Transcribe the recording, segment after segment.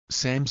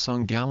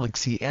Samsung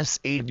Galaxy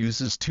S8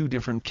 uses two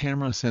different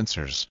camera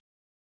sensors.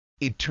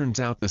 It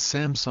turns out the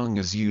Samsung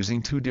is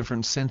using two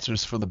different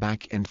sensors for the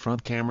back and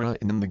front camera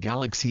in the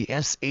Galaxy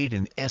S8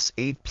 and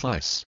S8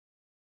 Plus.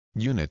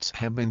 Units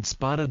have been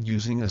spotted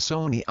using a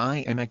Sony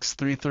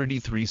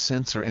IMX333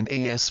 sensor and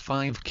a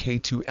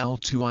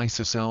S5K2L2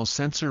 ISOCELL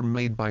sensor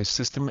made by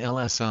System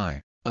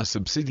LSI, a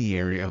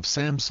subsidiary of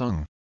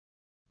Samsung.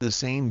 The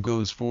same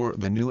goes for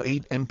the new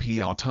 8MP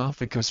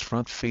autofocus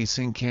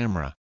front-facing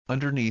camera.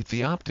 Underneath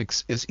the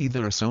optics is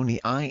either a Sony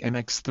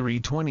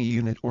IMX320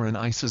 unit or an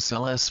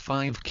ISOCELL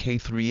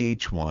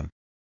S5K3H1.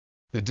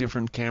 The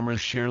different cameras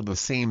share the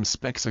same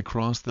specs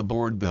across the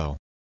board though.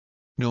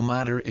 No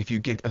matter if you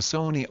get a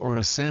Sony or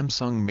a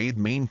Samsung-made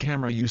main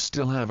camera, you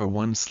still have a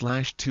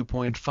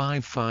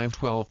 1/2.55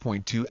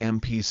 12.2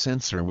 MP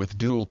sensor with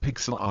dual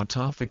pixel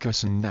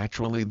autofocus, and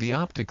naturally the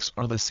optics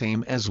are the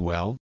same as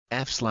well,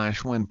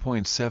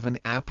 f/1.7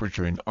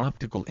 aperture and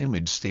optical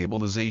image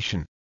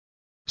stabilization.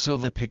 So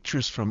the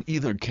pictures from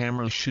either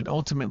camera should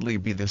ultimately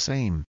be the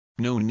same,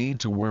 no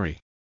need to worry.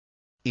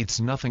 It's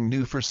nothing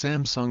new for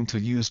Samsung to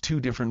use two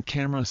different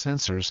camera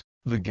sensors.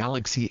 The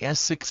Galaxy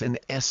S6 and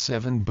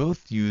S7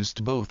 both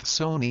used both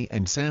Sony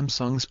and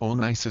Samsung's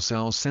own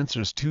ISOCELL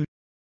sensors too.